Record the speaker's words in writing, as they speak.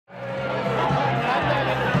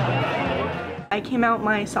I came out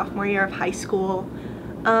my sophomore year of high school.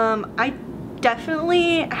 I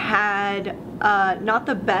definitely had not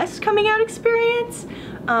the best coming out experience.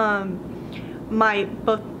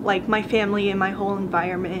 Both my family and my whole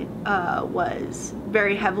environment was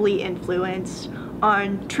very heavily influenced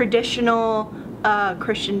on traditional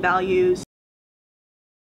Christian values.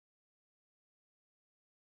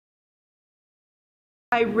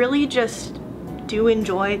 I really just do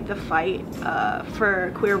enjoy the fight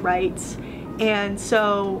for queer rights, and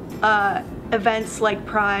so events like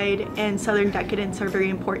Pride and Southern Decadence are very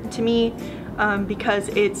important to me because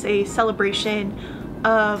it's a celebration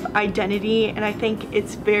of identity, and I think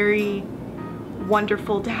it's very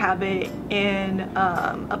wonderful to have it in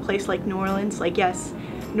a place like New Orleans. Like, yes,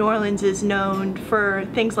 New Orleans is known for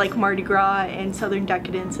things like Mardi Gras, and Southern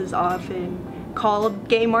Decadence is often called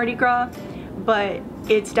gay Mardi Gras, but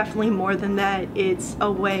it's definitely more than that. It's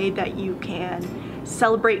a way that you can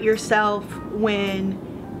celebrate yourself when,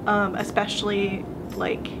 especially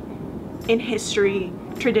like in history,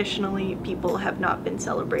 traditionally people have not been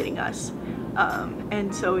celebrating us.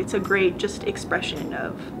 And so it's a great just expression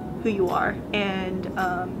of who you are, and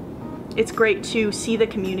it's great to see the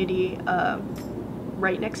community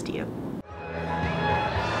right next to you.